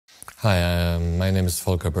Hi, my name is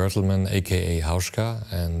Volker Bertelmann AKA Hauschka,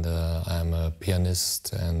 and I'm a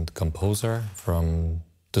pianist and composer from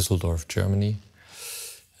Düsseldorf, Germany.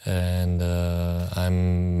 And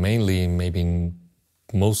I'm mainly, maybe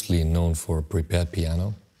mostly known for prepared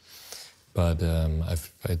piano, but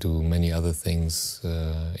I do many other things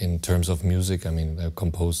in terms of music. I mean, I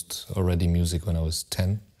composed already music when I was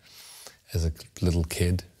 10 as a little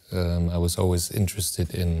kid. I was always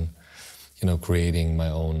interested in, creating my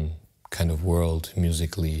own kind of world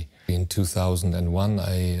musically. In 2001,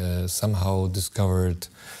 I somehow discovered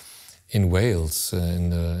in Wales, in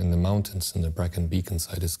the mountains, in the Brecon Beacons,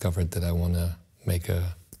 I discovered that I want to make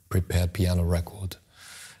a prepared piano record.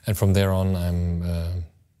 And from there on,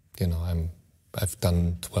 I've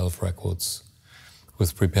done 12 records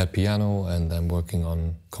with prepared piano, and I'm working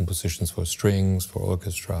on compositions for strings, for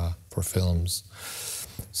orchestra, for films.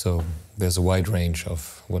 So there's a wide range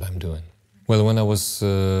of what I'm doing. Well, when I was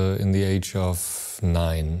in the age of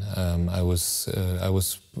 9, I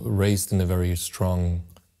was raised in a very strong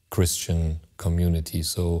Christian community.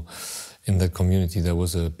 So in that community there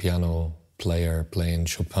was a piano player playing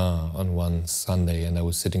Chopin on one Sunday, and I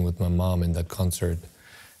was sitting with my mom in that concert,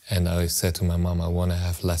 and I said to my mom, I want to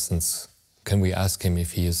have lessons. Can we ask him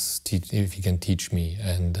if he can teach me?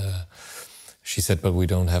 And she said, but we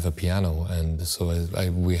don't have a piano. And so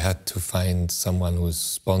we had to find someone who was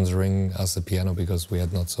sponsoring us a piano because we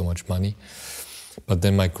had not so much money. But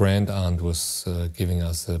then my grand aunt was giving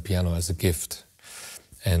us a piano as a gift.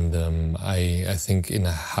 And I think in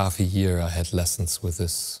a half a year I had lessons with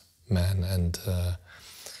this man, and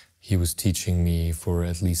he was teaching me for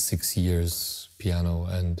at least 6 years piano.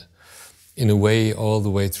 And in a way, all the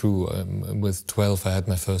way through, with 12 I had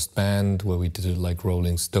my first band where we did like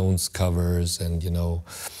Rolling Stones covers and,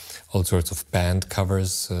 all sorts of band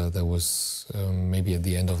covers. That was maybe at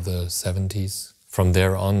the end of the 70s. From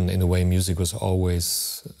there on, in a way, music was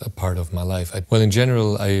always a part of my life. Well, in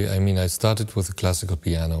general, I started with the classical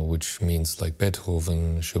piano, which means like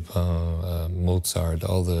Beethoven, Chopin, Mozart,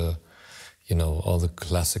 all the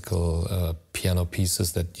classical piano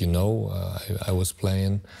pieces that I was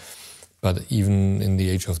playing. But even in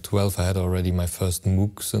the age of 12, I had already my first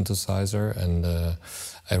Moog synthesizer, and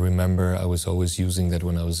I remember I was always using that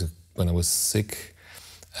when I was sick.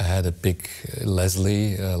 I had a big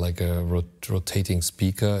Leslie, like a rotating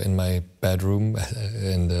speaker in my bedroom,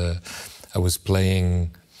 and I was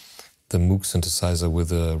playing the Moog synthesizer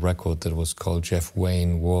with a record that was called Jeff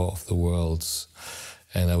Wayne, War of the Worlds,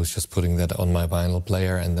 and I was just putting that on my vinyl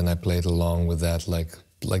player, and then I played along with that, like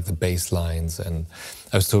the bass lines, and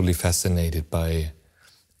I was totally fascinated by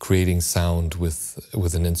creating sound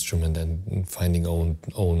with an instrument and finding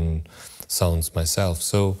own sounds myself.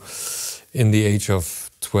 So in the age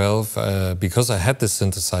of 12, because I had this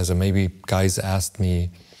synthesizer, maybe guys asked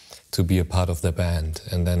me to be a part of their band,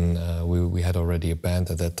 and then we had already a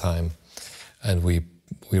band at that time, and we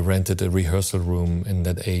rented a rehearsal room in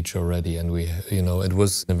that age already, and it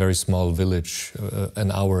was in a very small village,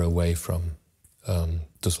 an hour away from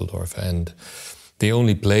Düsseldorf, and the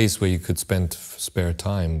only place where you could spend spare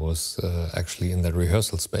time was actually in that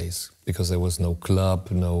rehearsal space, because there was no club,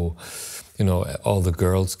 all the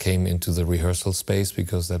girls came into the rehearsal space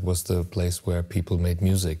because that was the place where people made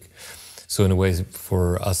music. So in a way,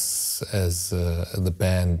 for us as the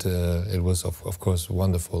band, it was of course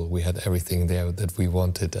wonderful. We had everything there that we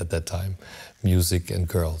wanted at that time, music and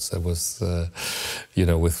girls. That was,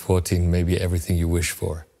 with 14, maybe everything you wish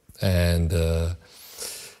for. And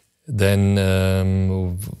then,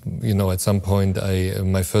 at some point,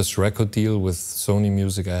 my first record deal with Sony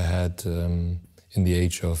Music I had in the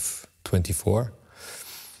age of 24.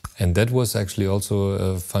 And that was actually also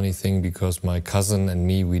a funny thing, because my cousin and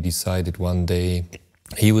me, we decided one day,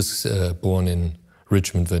 he was born in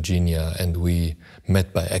Richmond, Virginia, and we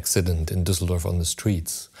met by accident in Düsseldorf on the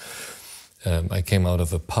streets. I came out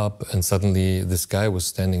of a pub, and suddenly this guy was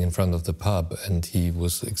standing in front of the pub, and he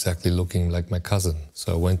was exactly looking like my cousin.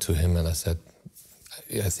 So I went to him and I said,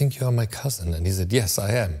 I think you are my cousin. And he said, yes,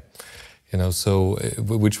 I am.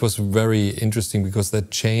 Which was very interesting, because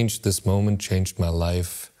this moment changed my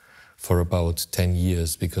life for about 10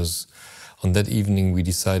 years, because on that evening we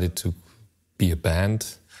decided to be a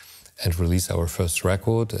band and release our first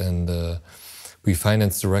record, and we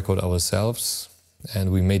financed the record ourselves.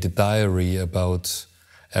 And we made a diary about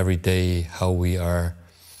every day how we are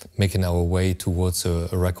making our way towards a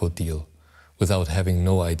record deal, without having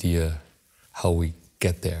no idea how we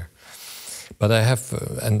get there. But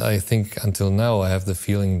and I think until now I have the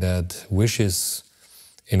feeling that wishes,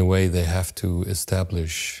 in a way, they have to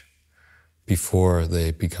establish before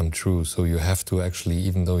they become true. So you have to actually,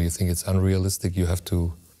 even though you think it's unrealistic, you have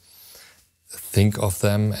to think of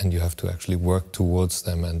them and you have to actually work towards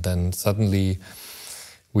them. And then suddenly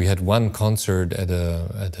we had one concert at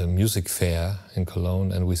a music fair in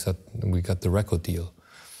Cologne, and we got the record deal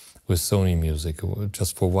with Sony Music.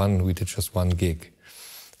 We did just one gig.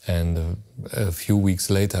 And a few weeks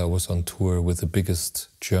later, I was on tour with the biggest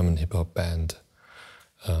German hip-hop band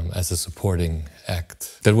as a supporting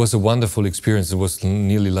act. That was a wonderful experience. It was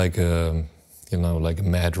nearly like a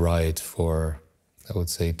mad ride for, I would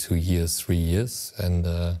say, 2 years, 3 years. And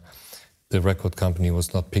the record company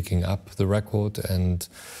was not picking up the record. And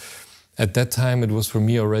at that time, it was for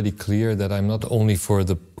me already clear that I'm not only for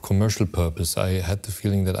the commercial purpose. I had the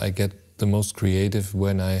feeling that I get the most creative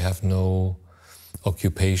when I have no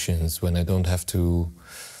occupations, when I don't have to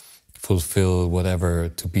fulfill whatever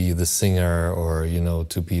to be the singer or,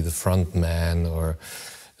 to be the front man. Or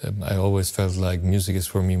I always felt like music is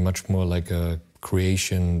for me much more like a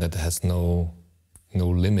creation that has no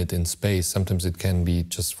limit in space. Sometimes it can be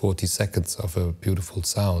just 40 seconds of a beautiful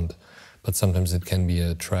sound, but sometimes it can be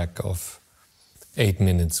a track of 8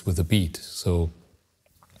 minutes with a beat. So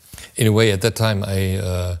in a way, at that time,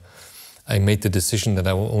 I made the decision that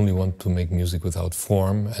I only want to make music without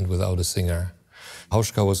form and without a singer.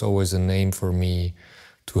 Hauschka was always a name for me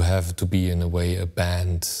to be, in a way, a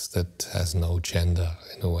band that has no gender,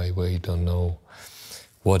 in a way where you don't know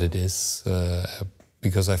what it is,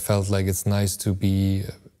 because I felt like it's nice to be,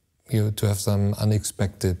 to have some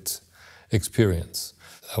unexpected experience.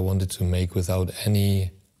 I wanted to make without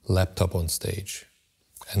any laptop on stage.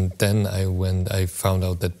 And then I found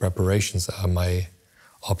out that preparations are my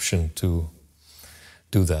option to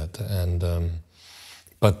do that. And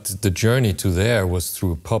but the journey to there was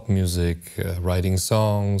through pop music, writing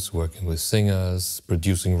songs, working with singers,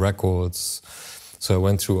 producing records. So I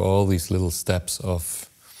went through all these little steps of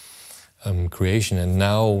creation. And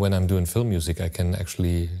now when I'm doing film music, I can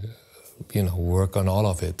actually, work on all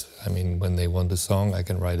of it. I mean, when they want a song, I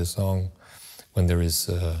can write a song. When there is,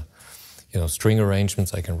 string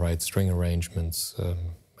arrangements, I can write string arrangements.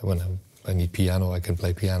 When I need piano, I can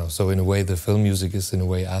play piano. So in a way, the film music is in a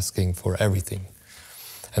way asking for everything.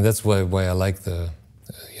 And that's why I like the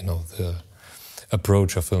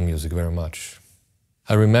approach of film music very much.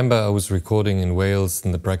 I remember I was recording in Wales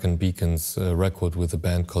in the Brecon Beacons record with a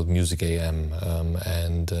band called Music AM.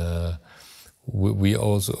 We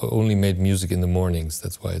also only made music in the mornings.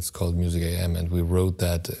 That's why it's called Music AM. And we wrote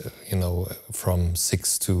that, from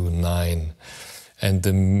 6 to 9. And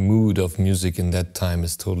the mood of music in that time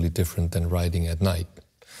is totally different than writing at night.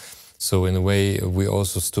 So in a way, we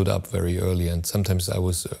also stood up very early, and sometimes I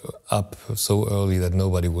was up so early that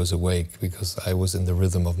nobody was awake because I was in the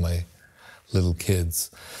rhythm of my little kids.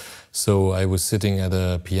 So I was sitting at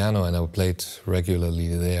a piano and I played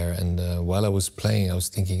regularly there. And while I was playing, I was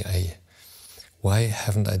thinking, why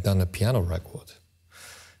haven't I done a piano record?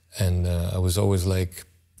 And I was always like,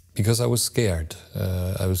 because I was scared.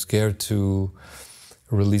 I was scared to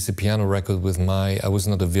release a piano record with I was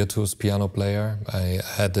not a virtuous piano player. I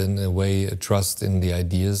had, in a way, a trust in the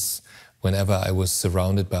ideas whenever I was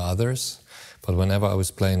surrounded by others. But whenever I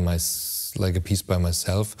was playing like a piece by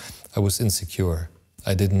myself, I was insecure.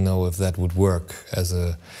 I didn't know if that would work as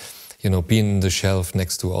being in the shelf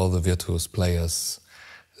next to all the virtuous players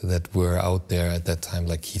that were out there at that time,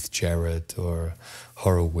 like Keith Jarrett or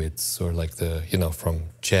Horowitz, or like from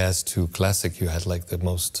jazz to classic, you had like the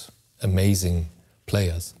most amazing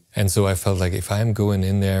players. And so I felt like if I'm going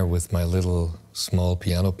in there with my little small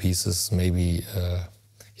piano pieces, maybe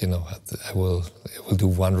I will do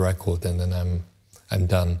one record and then I'm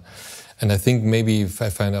done. And I think maybe if I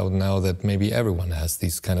find out now that maybe everyone has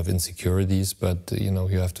these kind of insecurities, but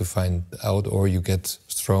you have to find out, or you get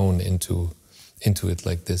thrown into it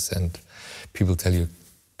like this, and people tell you,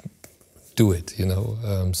 do it.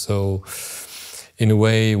 So. In a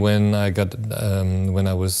way, when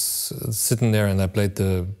I was sitting there and I played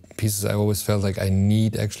the pieces, I always felt like I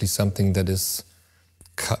need actually something that is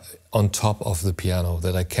on top of the piano,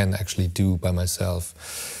 that I can actually do by myself.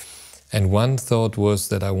 And one thought was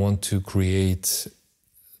that I want to create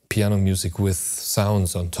piano music with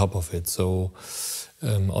sounds on top of it. So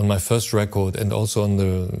on my first record, and also on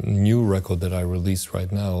the new record that I released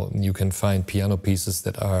right now, you can find piano pieces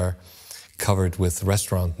that are covered with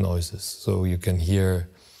restaurant noises. So you can hear,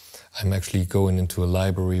 I'm actually going into a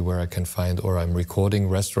library where I can find, or I'm recording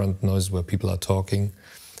restaurant noises where people are talking,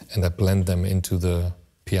 and I blend them into the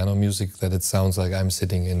piano music, that it sounds like I'm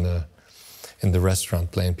sitting in the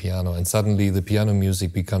restaurant playing piano. And suddenly the piano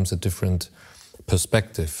music becomes a different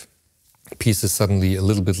perspective. Piece is suddenly a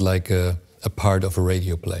little bit like a part of a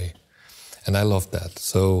radio play. And I loved that.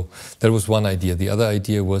 So that was one idea. The other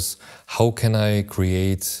idea was, how can I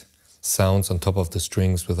create sounds on top of the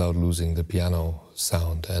strings without losing the piano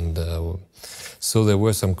sound. And so there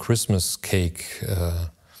were some Christmas cake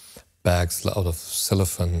bags out of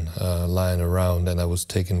cellophane lying around, and I was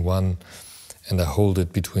taking one and I hold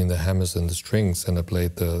it between the hammers and the strings, and I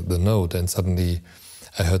played the note, and suddenly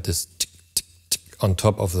I heard this tick, tick, tick on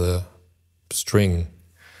top of the string.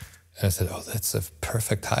 And I said, oh, that's a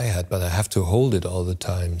perfect hi-hat, but I have to hold it all the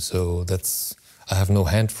time, so I have no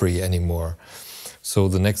hand-free anymore. So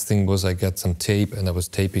the next thing was I got some tape and I was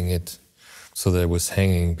taping it so that it was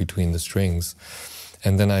hanging between the strings.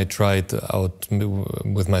 And then I tried out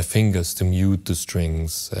with my fingers to mute the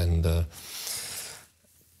strings, and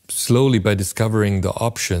slowly, by discovering the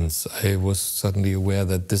options, I was suddenly aware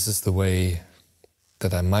that this is the way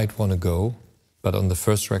that I might want to go. But on the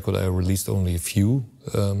first record, I released only a few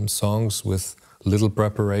songs with little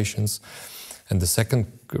preparations. And the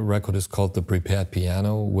second record is called The Prepared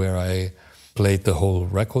Piano, where I played the whole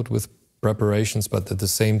record with preparations, but at the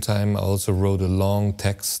same time, I also wrote a long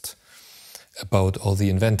text about all the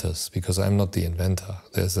inventors, because I'm not the inventor.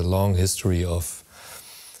 There's a long history of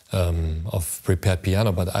prepared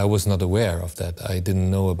piano, but I was not aware of that. I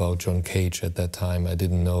didn't know about John Cage at that time. I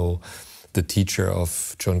didn't know the teacher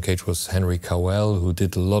of John Cage was Henry Cowell, who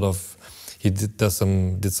did a lot of, did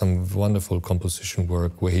some wonderful composition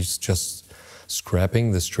work where he's just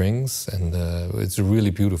scrapping the strings, and it's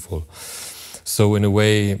really beautiful. So in a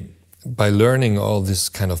way, by learning all this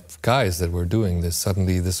kind of guys that were doing this,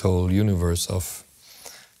 suddenly this whole universe of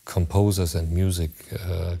composers and music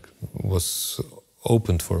was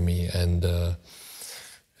opened for me, and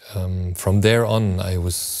from there on I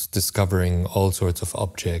was discovering all sorts of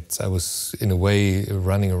objects. I was in a way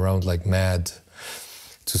running around like mad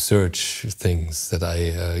to search things that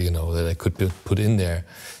I that I could put in there.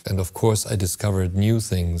 And of course I discovered new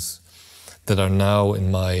things that are now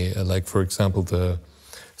in my, like for example the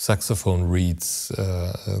saxophone reeds,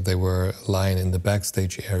 they were lying in the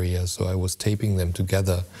backstage area, so I was taping them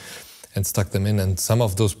together and stuck them in, and some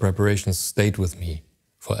of those preparations stayed with me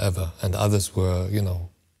forever, and others were,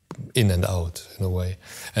 in and out in a way,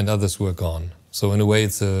 and others were gone. So in a way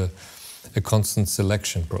it's a constant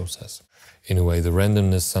selection process. In a way the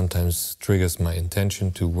randomness sometimes triggers my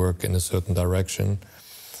intention to work in a certain direction,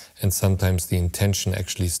 and sometimes the intention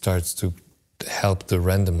actually starts to help the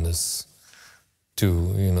randomness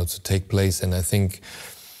to take place. And I think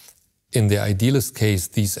in the idealist case,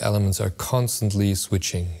 these elements are constantly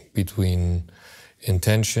switching between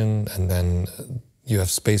intention, and then you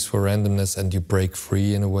have space for randomness, and you break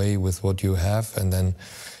free in a way with what you have, and then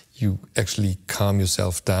you actually calm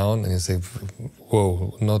yourself down and you say,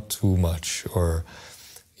 whoa, not too much, or,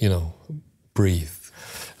 breathe.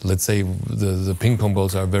 Let's say the ping pong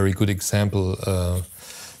balls are a very good example,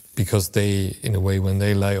 because they, in a way, when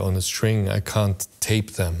they lie on a string, I can't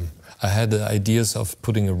tape them. I had the ideas of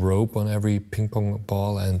putting a rope on every ping pong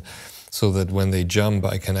ball, and so that when they jump,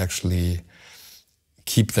 I can actually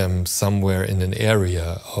keep them somewhere in an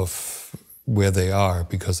area of where they are,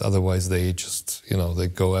 because otherwise they just, they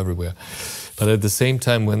go everywhere. But at the same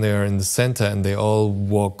time, when they are in the center and they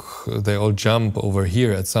all jump over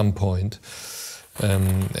here at some point,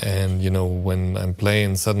 and when I'm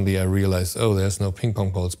playing, suddenly I realize, oh, there's no ping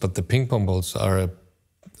pong balls, but the ping pong balls are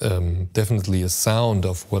definitely a sound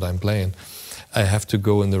of what I'm playing. I have to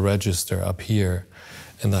go in the register up here,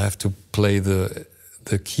 and I have to play the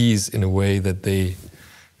keys in a way that they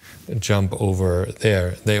jump over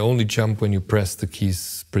there. They only jump when you press the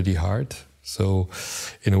keys pretty hard. So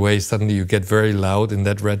in a way, suddenly you get very loud in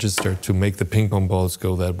that register to make the ping pong balls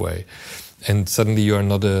go that way. And suddenly you're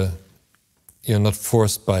not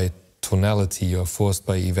forced by tonality, you're forced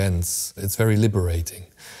by events. It's very liberating,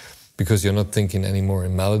 because you're not thinking anymore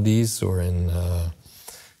in melodies or in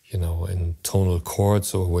in tonal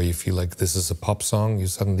chords, or where you feel like this is a pop song. You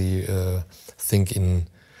suddenly think in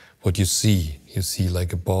what you see. You see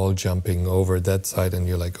like a ball jumping over that side, and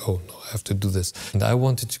you're like, oh no, I have to do this. And I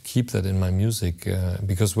wanted to keep that in my music,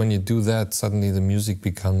 because when you do that, suddenly the music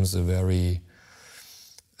becomes a very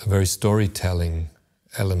storytelling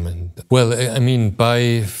element. Well, I mean,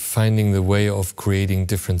 by finding the way of creating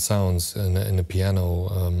different sounds in a piano,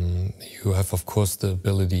 you have, of course, the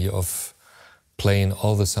ability of playing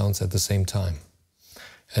all the sounds at the same time.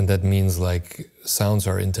 And that means like sounds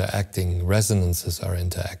are interacting, resonances are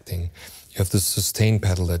interacting. You have the sustain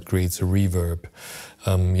pedal that creates a reverb.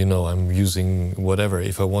 I'm using whatever.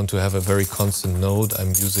 If I want to have a very constant note, I'm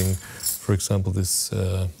using, for example, this,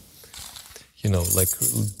 like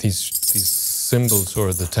these cymbals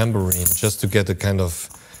or the tambourine, just to get a kind of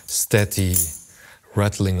steady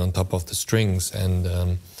rattling on top of the strings.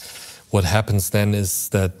 And what happens then is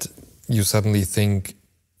that you suddenly think,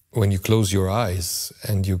 when you close your eyes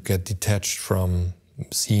and you get detached from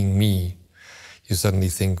seeing me, you suddenly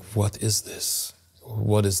think, what is this?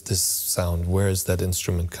 What is this sound? Where is that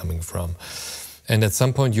instrument coming from? And at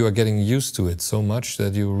some point you are getting used to it so much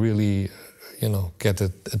that you really, you know, get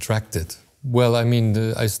attracted. Well, I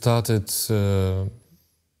mean, I started,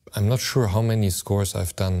 I'm not sure how many scores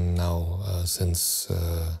I've done now since,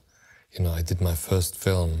 you know, I did my first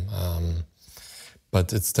film.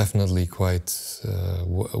 But it's definitely quite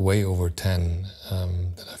way over 10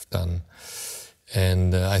 that I've done.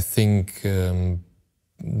 And I think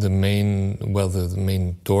the main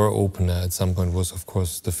door opener at some point was, of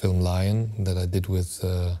course, the film Lion that I did with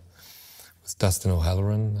Dustin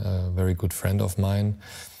O'Halloran, a very good friend of mine,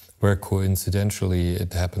 where coincidentally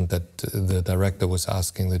it happened that the director was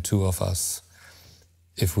asking the two of us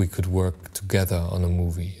if we could work together on a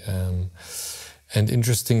movie. And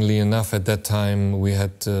interestingly enough, at that time we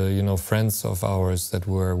had, you know, friends of ours that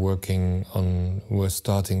were were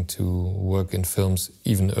starting to work in films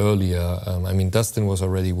even earlier. I mean, Dustin was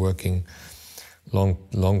already working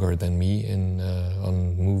longer than me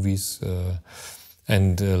on movies.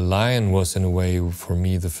 And Lion was, in a way, for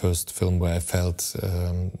me, the first film where I felt,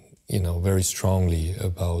 you know, very strongly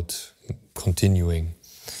about continuing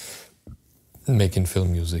making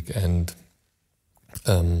film music. And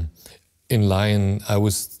in Lion, I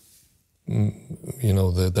was, you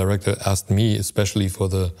know, the director asked me, especially for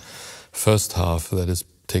the first half that is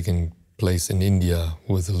taking place in India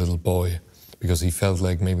with a little boy, because he felt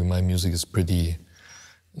like maybe my music is pretty,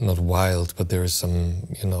 not wild, but there is some,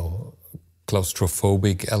 you know,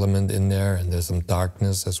 claustrophobic element in there, and there's some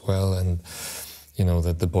darkness as well. And, you know,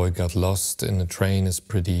 that the boy got lost in a train is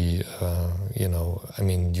pretty, you know, I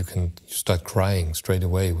mean, you start crying straight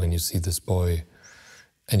away when you see this boy.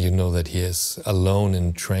 And you know that he is alone in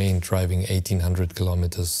a train driving 1,800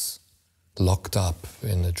 kilometers locked up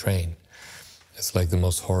in a train. It's like the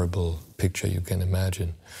most horrible picture you can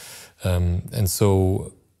imagine. And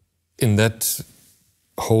so in that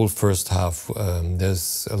whole first half,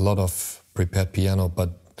 there's a lot of prepared piano,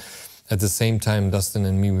 but at the same time, Dustin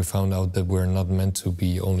and me, we found out that we're not meant to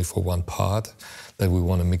be only for one part, that we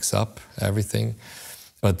want to mix up everything.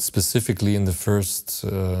 But specifically in the first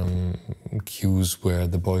cues where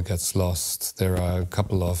the boy gets lost, there are a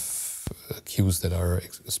couple of cues that are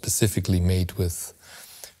specifically made with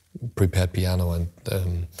prepared piano.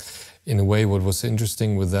 And in a way, what was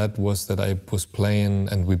interesting with that was that I was playing,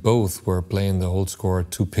 and we both were playing the whole score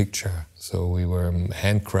to picture. So we were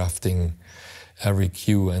handcrafting every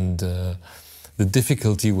cue. And the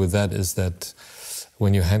difficulty with that is that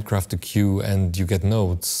when you handcraft a cue and you get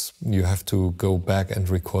notes, you have to go back and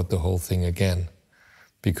record the whole thing again.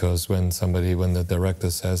 Because when the director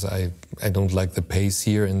says, I don't like the pace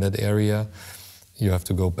here in that area, you have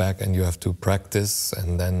to go back and you have to practice,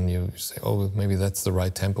 and then you say, oh, maybe that's the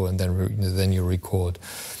right tempo, and then you record.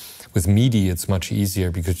 With MIDI, it's much easier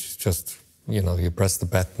because you just, you know, you press the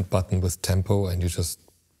button with tempo and you just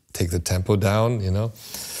take the tempo down, you know.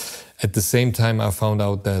 At the same time, I found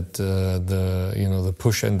out that the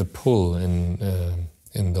push and the pull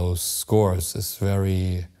in those scores is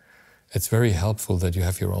it's very helpful that you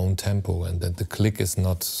have your own tempo and that the click is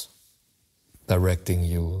not directing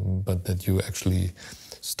you, but that you actually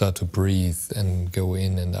start to breathe and go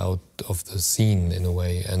in and out of the scene in a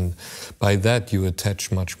way. And by that, you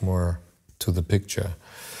attach much more to the picture.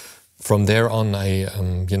 From there on, I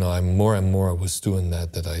more and more was doing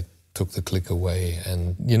that I took the click away.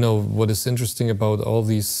 And you know what is interesting about all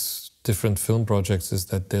these different film projects is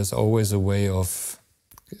that there's always a way of,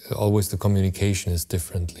 always the communication is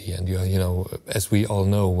differently. And you know, as we all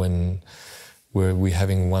know, when we're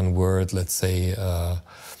having one word, let's say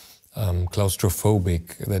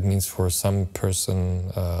claustrophobic, that means for some person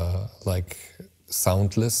like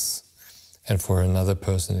soundless, and for another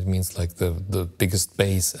person it means like the biggest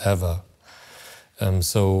bass ever.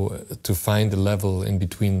 So to find a level in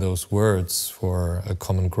between those words for a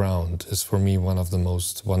common ground is for me one of the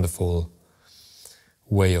most wonderful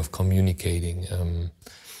way of communicating.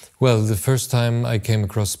 Well, the first time I came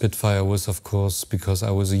across Spitfire was, of course, because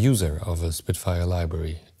I was a user of a Spitfire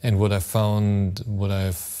library. And what I found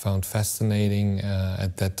fascinating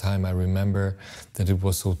at that time, I remember that it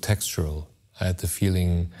was so textural. I had the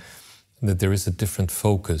feeling that there is a different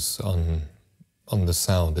focus on the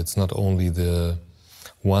sound. It's not only the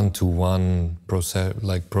one-to-one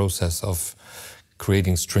process of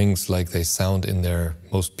creating strings like they sound in their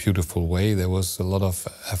most beautiful way. There was a lot of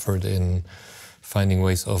effort in finding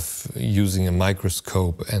ways of using a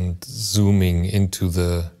microscope and zooming into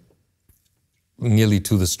nearly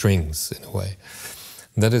to the strings in a way.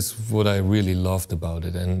 that is what I really loved about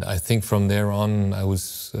it. And I think from there on, I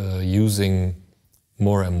was using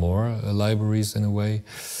more and more libraries in a way.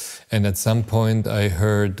 And at some point I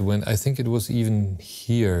heard, when I think it was even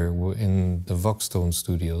here in the Vox Ton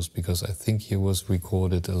Studios, because I think here was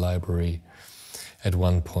recorded a library at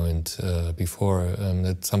one point before,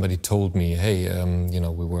 that somebody told me, hey, you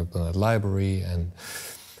know, we worked on that library. And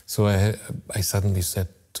so I suddenly said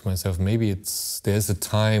to myself, maybe there's a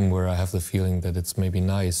time where I have the feeling that it's maybe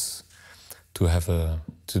nice to have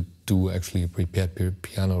to do actually a prepared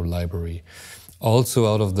piano library.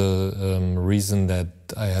 Also out of the reason that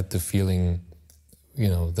I had the feeling, you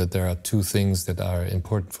know, that there are two things that are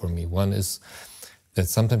important for me. One is that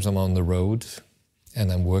sometimes I'm on the road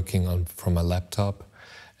and I'm working from a laptop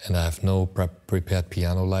and I have no prepared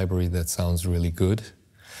piano library that sounds really good.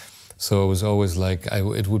 So I was always like,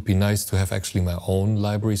 it would be nice to have actually my own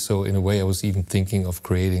library. So in a way I was even thinking of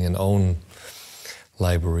creating an own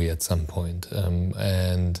library at some point.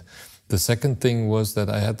 And the second thing was that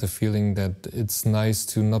I had the feeling that it's nice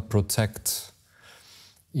to not protect,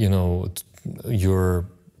 you know, your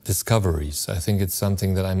discoveries. I think it's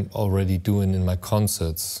something that I'm already doing in my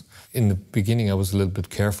concerts. In the beginning, I was a little bit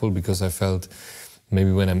careful because I felt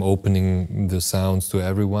maybe when I'm opening the sounds to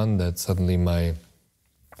everyone that suddenly my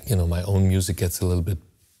own music gets a little bit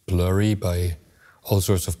blurry by all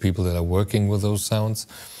sorts of people that are working with those sounds.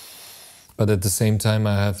 But at the same time,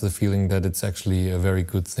 I have the feeling that it's actually a very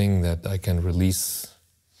good thing that I can release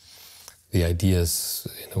the ideas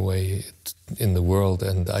in a way in the world,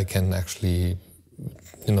 and I can actually,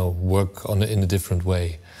 you know, work on it in a different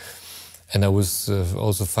way. And I was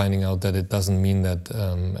also finding out that it doesn't mean that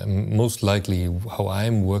most likely how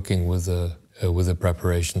I'm working with the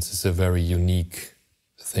preparations is a very unique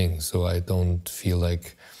thing. So I don't feel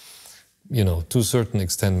like, you know, to a certain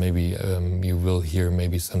extent, maybe you will hear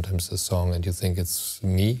maybe sometimes a song and you think it's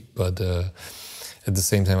me, but at the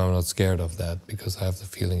same time, I'm not scared of that because I have the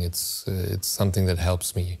feeling it's something that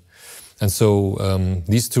helps me. And so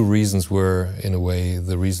these two reasons were, in a way,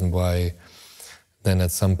 the reason why then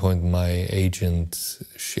at some point my agent,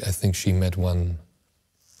 I think she met one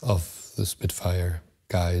of the Spitfire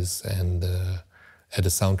guys and at a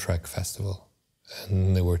soundtrack festival,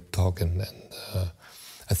 and they were talking, and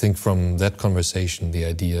I think from that conversation, the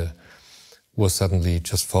idea was suddenly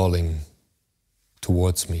just falling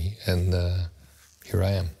towards me, and here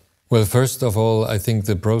I am. Well, first of all, I think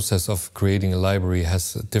the process of creating a library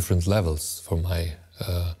has different levels for my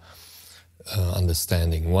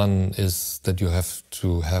understanding. One is that you have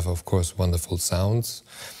to have, of course, wonderful sounds,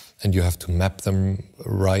 and you have to map them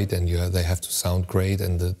right, and they have to sound great,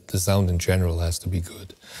 and the sound in general has to be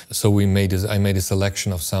good. So I made a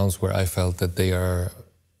selection of sounds where I felt that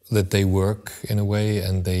they work in a way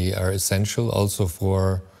and they are essential also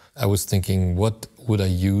for, I was thinking, what would I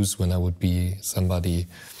use when I would be somebody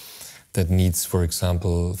that needs, for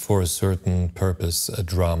example, for a certain purpose, a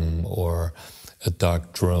drum or a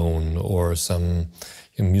dark drone or some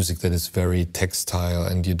music that is very textile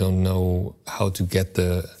and you don't know how to get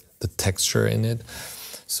the texture in it.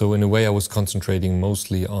 So in a way I was concentrating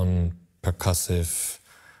mostly on percussive,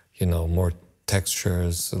 you know, more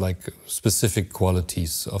textures, like specific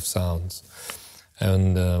qualities of sounds.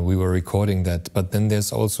 And we were recording that. But then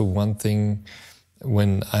there's also one thing,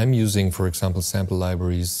 when I'm using, for example, sample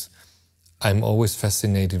libraries, I'm always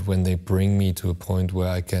fascinated when they bring me to a point where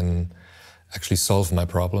I can actually solve my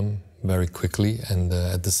problem very quickly, and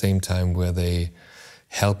at the same time where they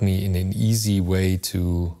help me in an easy way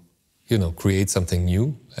to, you know, create something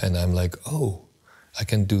new. And I'm like, oh, I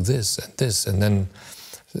can do this, and then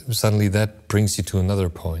suddenly that brings you to another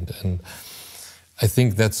point. And I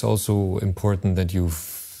think that's also important that you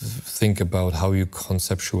think about how you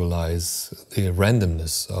conceptualize the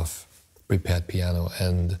randomness of prepared piano.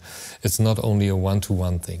 And it's not only a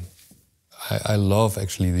one-to-one thing. I love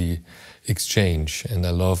actually the exchange, and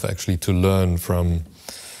I love actually to learn from,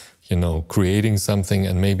 you know, creating something,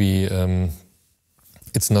 and maybe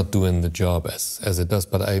it's not doing the job as it does,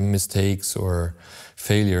 but mistakes or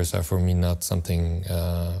failures are for me not something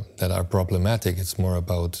that are problematic. It's more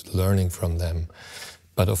about learning from them.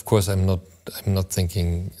 But of course, I'm not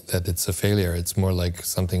thinking that it's a failure. It's more like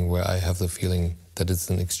something where I have the feeling that it's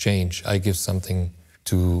an exchange. I give something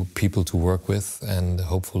to people to work with, and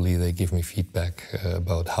hopefully they give me feedback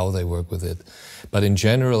about how they work with it. But in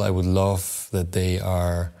general, I would love that they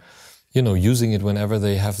are, you know, using it whenever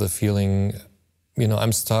they have the feeling, you know,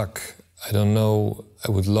 I'm stuck, I don't know,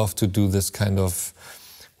 I would love to do this kind of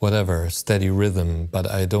whatever, steady rhythm, but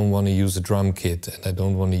I don't want to use a drum kit, and I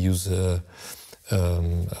don't want to use a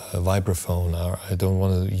a vibraphone, or I don't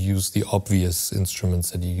want to use the obvious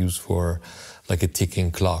instruments that you use for like a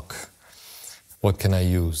ticking clock. What can I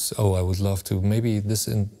use? Oh, I would love to, maybe this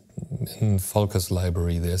in Volker's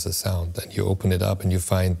library there's a sound, and you open it up and you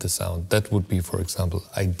find the sound. That would be, for example,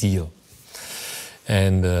 ideal.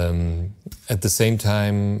 And at the same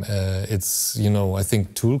time, it's, you know, I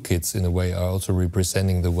think toolkits in a way are also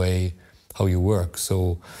representing the way how you work.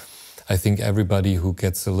 So I think everybody who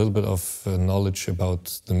gets a little bit of knowledge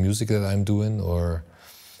about the music that I'm doing, or,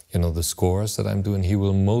 you know, the scores that I'm doing, he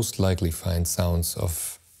will most likely find sounds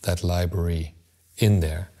of that library in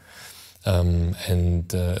there.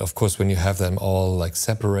 Of course, when you have them all like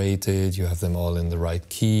separated, you have them all in the right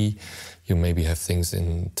key, you maybe have things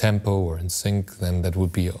in tempo or in sync, then that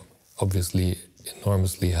would be obviously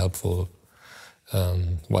enormously helpful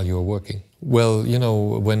while you are working. Well, you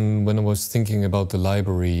know, when I was thinking about the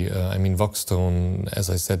library, I mean, Vox Ton, as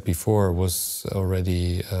I said before, was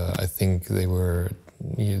already, I think they were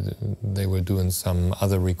doing some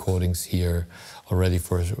other recordings here already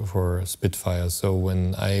for Spitfire. So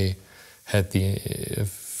when I had the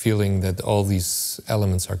feeling that all these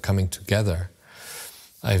elements are coming together,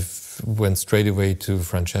 I went straight away to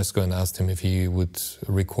Francesco and asked him if he would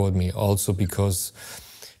record me, also because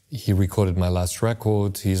he recorded my last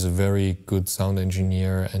record. He's a very good sound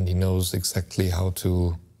engineer and he knows exactly how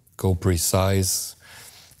to go precise,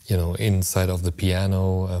 you know, inside of the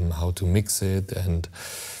piano, how to mix it, and,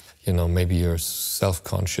 you know, maybe you're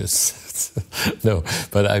self-conscious. No,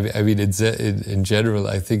 but I mean, in general,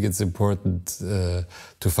 I think it's important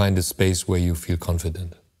to find a space where you feel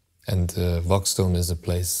confident. And Vox Ton is a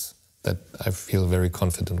place that I feel very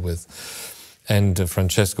confident with. And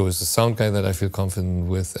Francesco is a sound guy that I feel confident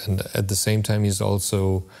with. And at the same time, he's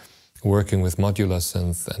also working with modular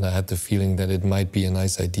synth. And I had the feeling that it might be a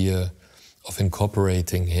nice idea of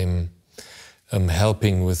incorporating him,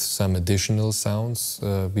 helping with some additional sounds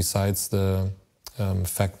besides the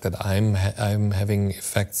fact that I'm having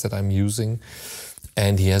effects that I'm using.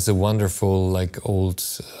 And he has a wonderful, like, old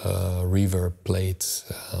reverb plate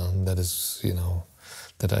that is, you know,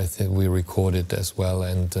 that I think we recorded as well.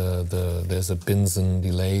 And there's a Binsen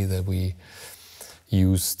delay that we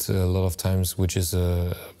used a lot of times, which is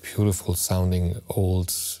a beautiful sounding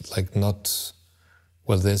old, like not,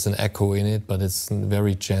 well, there's an echo in it, but it's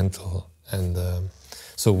very gentle. And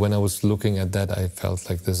so when I was looking at that, I felt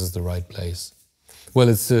like this is the right place. Well,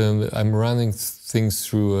 it's I'm running things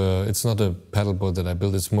through. It's not a pedal board that I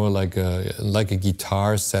built. It's more like a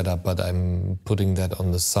guitar setup, but I'm putting that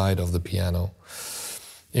on the side of the piano.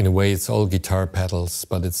 In a way, it's all guitar pedals,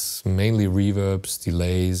 but it's mainly reverbs,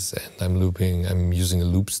 delays, and I'm using a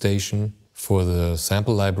loop station. For the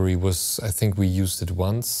sample library I think we used it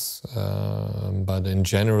once, but in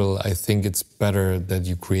general, I think it's better that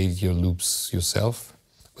you create your loops yourself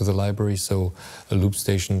with a library. So a loop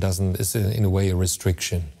station is in a way a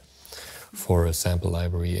restriction for a sample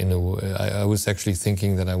library. I was actually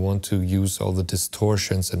thinking that I want to use all the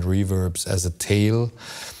distortions and reverbs as a tail,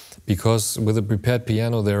 because with a prepared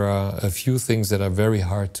piano, there are a few things that are very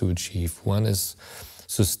hard to achieve. One is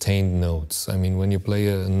sustained notes. I mean, when you play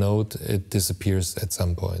a note, it disappears at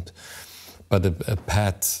some point. But a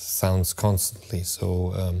pad sounds constantly.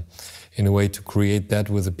 So in a way, to create that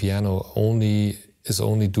with a piano is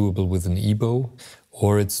only doable with an EBow,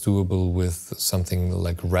 or it's doable with something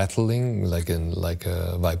like rattling, like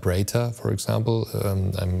a vibrator, for example.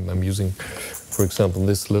 I'm using, for example,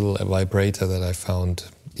 this little vibrator that I found,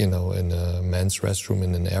 you know, in a men's restroom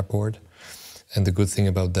in an airport. And the good thing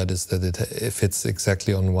about that is that it fits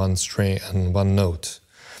exactly on one string and one note.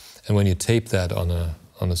 And when you tape that on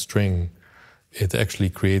a string, it actually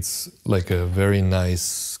creates like a very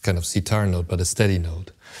nice kind of sitar note, but a steady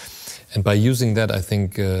note. And by using that, I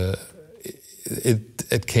think it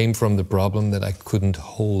came from the problem that I couldn't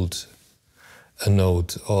hold a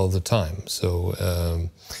note all the time. So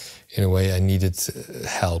in a way, I needed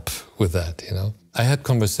help with that, you know. I had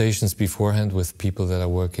conversations beforehand with people that are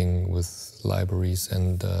working with libraries,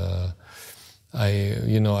 and I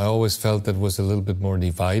always felt that was a little bit more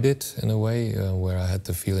divided in a way, where I had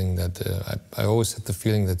the feeling that I always had the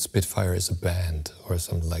feeling that Spitfire is a band or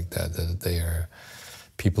something like that. That they are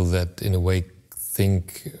people that in a way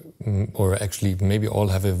think, or actually maybe all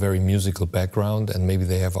have a very musical background, and maybe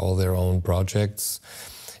they have all their own projects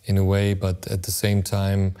in a way, but at the same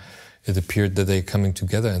time, it appeared that they're coming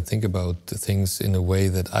together and think about things in a way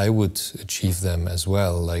that I would achieve them as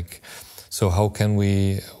well. Like, so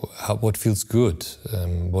what feels good?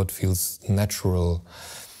 What feels natural?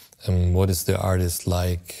 What is the artist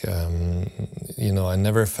like? You know, I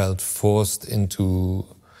never felt forced into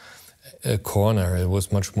a corner. It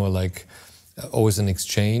was much more like always an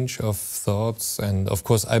exchange of thoughts. And of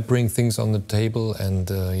course, I bring things on the table, and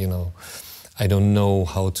you know, I don't know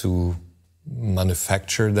how to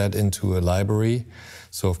manufacture that into a library.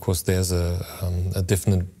 So of course, there's a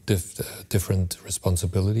different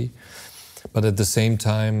responsibility. But at the same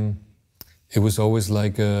time, it was always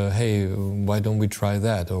like, hey, why don't we try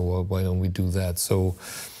that, or why don't we do that? So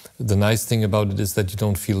the nice thing about it is that you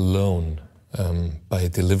don't feel alone by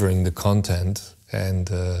delivering the content, and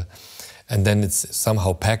then it's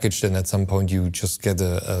somehow packaged, and at some point you just get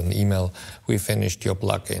an email, we finished your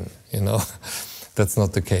plugin, you know. That's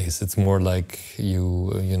not the case. It's more like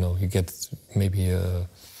you get maybe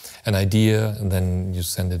an idea, and then you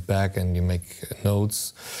send it back and you make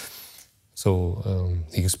notes. So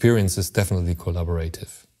the experience is definitely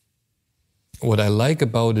collaborative. What I like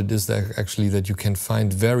about it is that actually that you can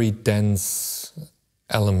find very dense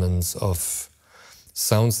elements of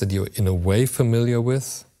sounds that you're in a way familiar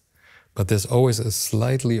with, but there's always a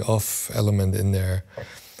slightly off element in there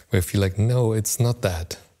where you feel like, no, it's not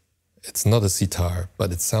that. It's not a sitar,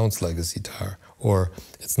 but it sounds like a sitar. Or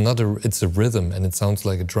it's a rhythm and it sounds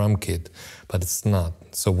like a drum kit, but it's not.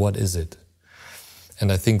 So what is it?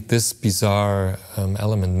 And I think this bizarre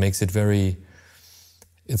element makes it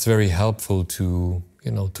it's very helpful to,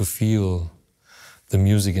 to feel the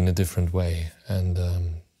music in a different way. And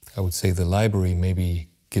I would say the library maybe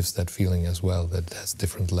gives that feeling as well, that it has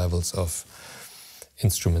different levels of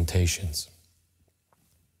instrumentations.